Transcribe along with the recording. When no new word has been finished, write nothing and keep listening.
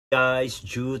Guys,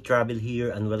 Ju Travel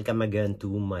here and welcome again to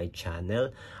my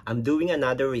channel. I'm doing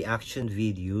another reaction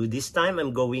video. This time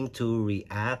I'm going to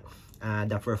react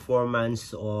the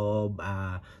performance of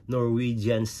a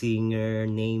Norwegian singer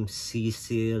named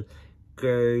Sissel.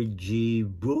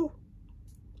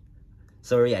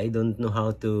 Sorry, I don't know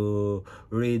how to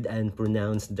read and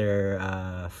pronounce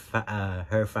her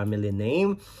family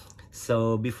name.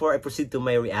 So before I proceed to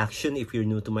my reaction, if you're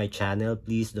new to my channel,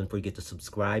 please don't forget to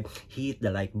subscribe, hit the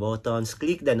like buttons,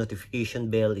 click the notification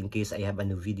bell in case I have a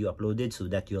new video uploaded so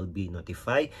that you'll be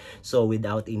notified. So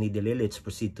without any delay, let's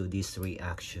proceed to this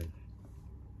reaction.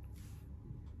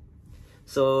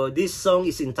 So this song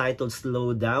is entitled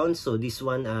Slow Down. So this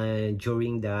one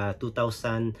during the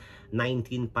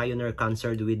 2019 Pioneer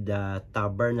concert with the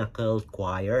Tabernacle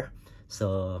choir.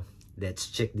 So let's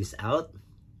check this out.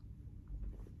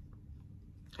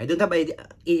 I don't have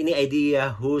any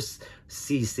idea who's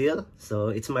Sissel, so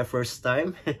it's my first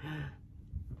time.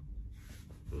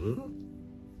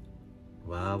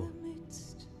 Wow.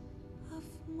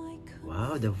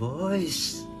 Wow, the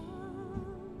voice.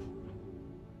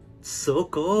 So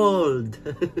cold.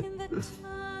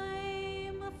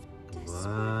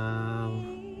 Wow.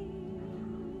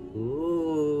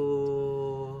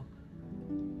 Ooh.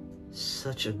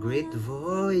 Such a great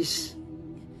voice.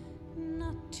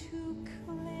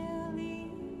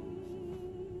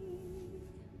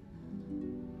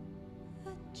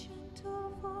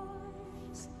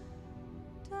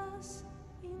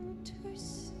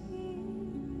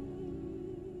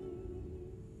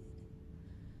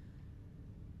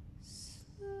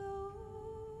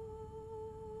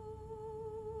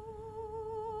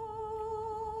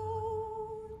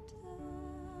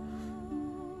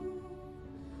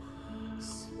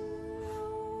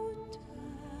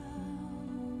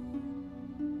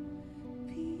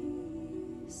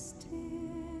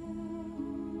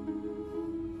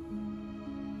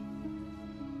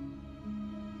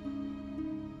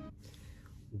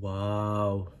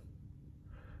 Wow,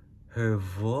 her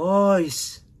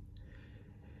voice.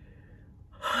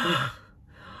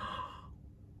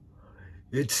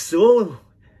 It's so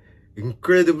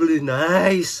incredibly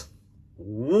nice.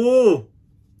 Whoa.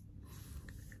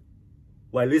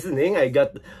 While listening, I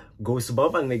got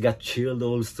goosebumps and I got chilled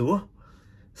also.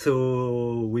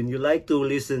 So when you like to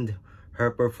listen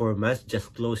her performance,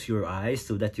 just close your eyes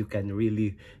so that you can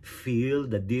really feel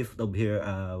the depth of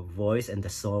her voice and the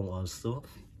song also.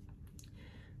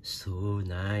 So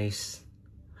nice.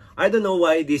 I don't know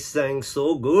why this sang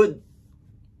so good.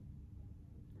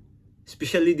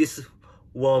 Especially this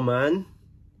woman.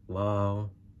 Wow.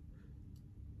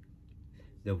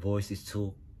 The voice is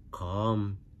so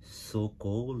calm, so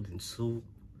cold, and so...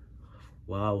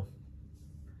 Wow.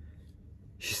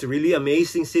 She's a really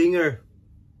amazing singer.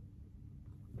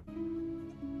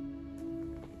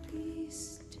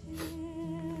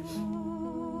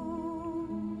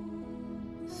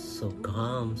 So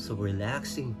calm, so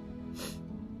relaxing.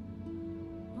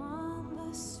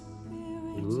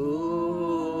 Ooh.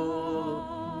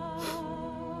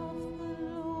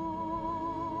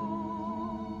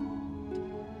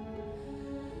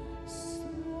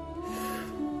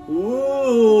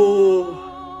 Ooh.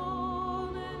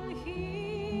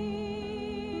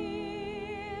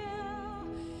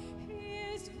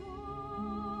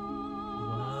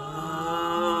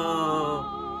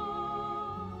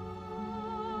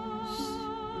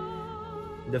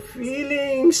 The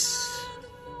feelings.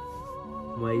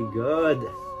 My God.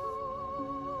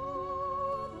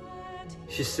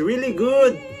 She's really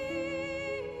good.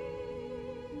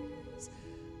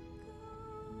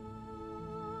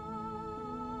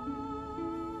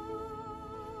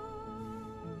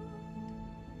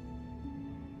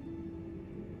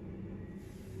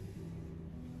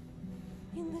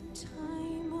 In the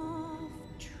time of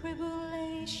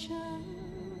tribulation,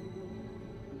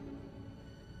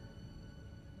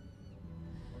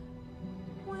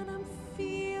 when I'm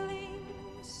feeling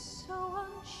so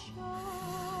unsure,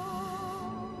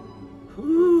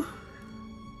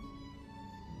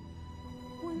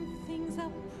 when things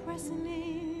are pressing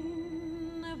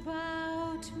in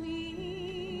about me,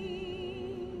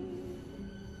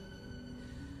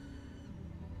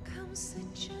 comes a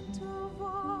gentle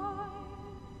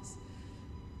voice,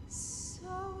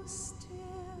 so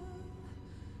still,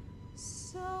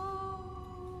 so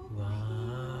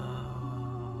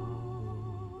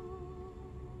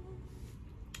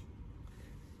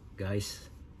Guys,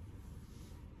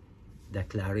 the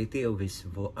clarity of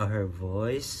her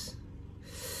voice,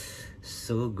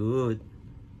 so good.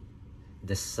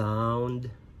 The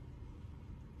sound,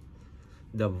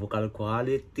 the vocal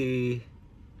quality,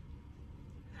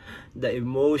 the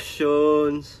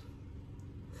emotions,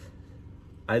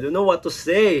 I don't know what to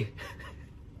say.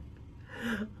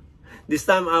 This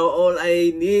time, all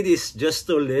I need is just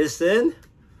to listen.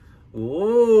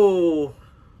 Ooh.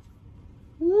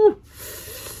 Woo.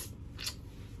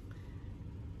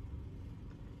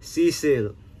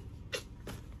 Sissel,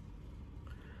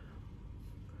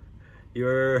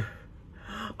 you're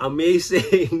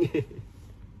amazing.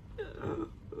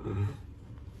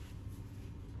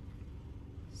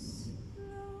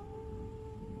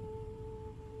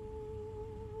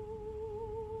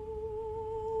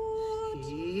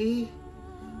 See?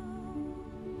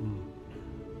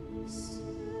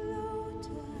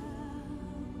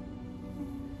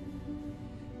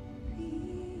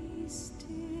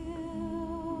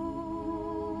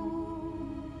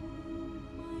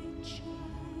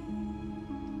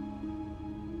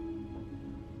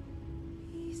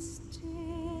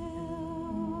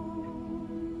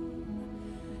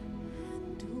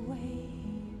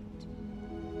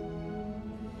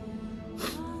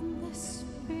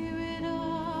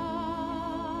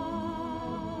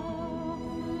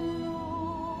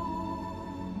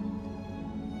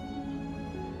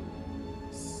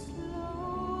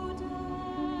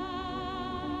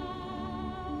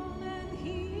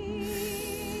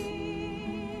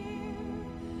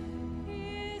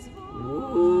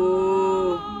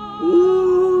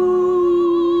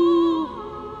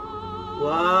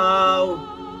 Wow.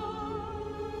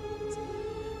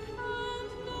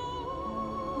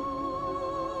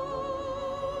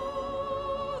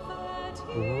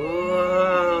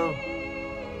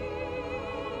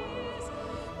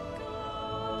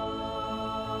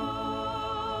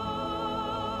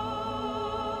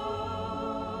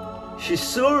 She's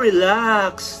so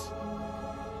relaxed.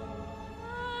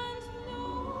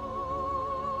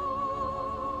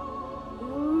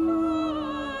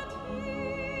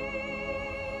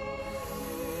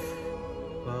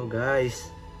 Wow,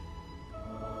 guys.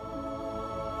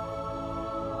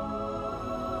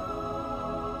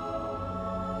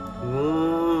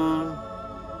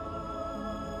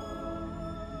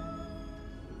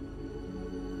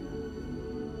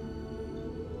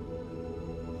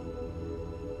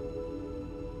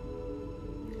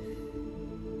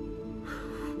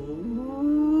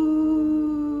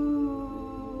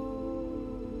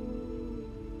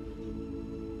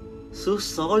 So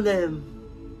solemn.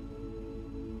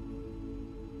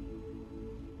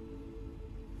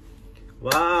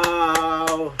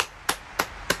 Wow.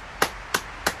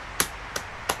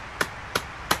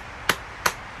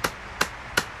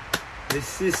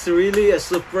 This is really a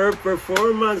superb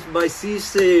performance by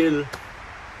Sissel.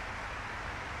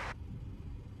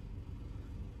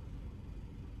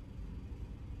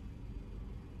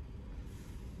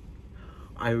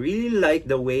 I really like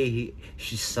the way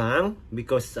she sang,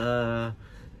 because the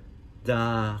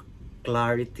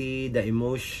clarity, the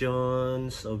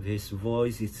emotions of his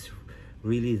voice is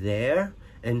really there,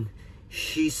 and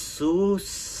she seems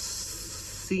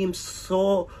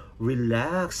so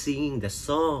relaxed singing the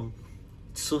song.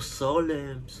 It's so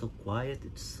solemn, so quiet,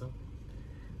 it's so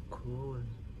cool.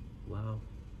 Wow.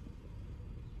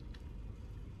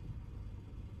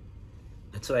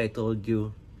 That's why I told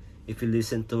you, if you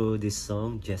listen to this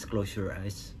song, just close your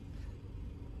eyes.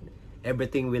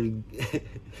 Everything will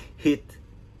hit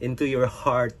into your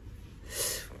heart.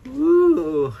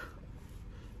 Woo!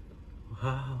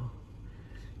 Wow.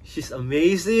 She's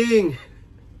amazing.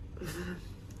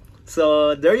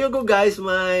 So there you go, guys,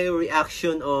 my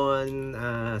reaction on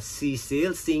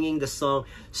Sissel singing the song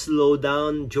Slow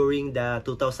Down during the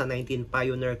 2019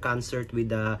 Pioneer Concert with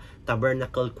the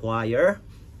Tabernacle Choir.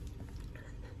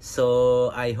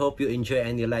 So I hope you enjoy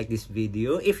and you like this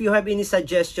video. If you have any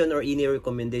suggestion or any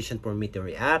recommendation for me to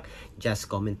react, just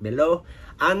comment below.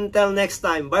 Until next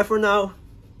time, bye for now.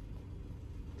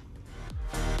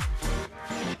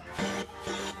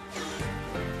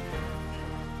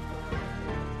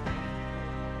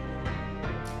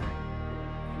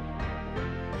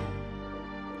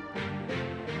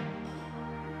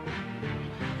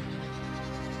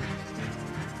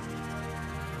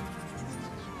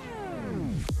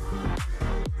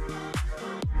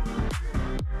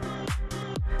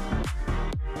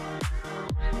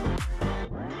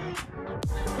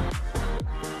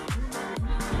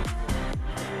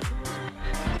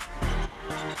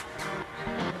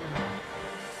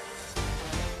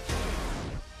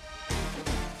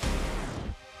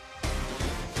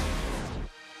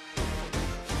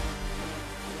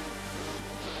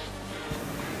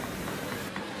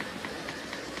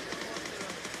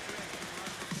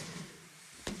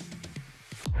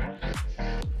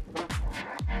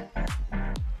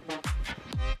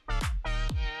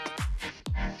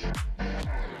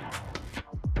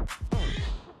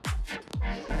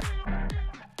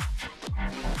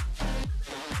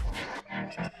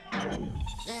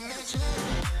 Just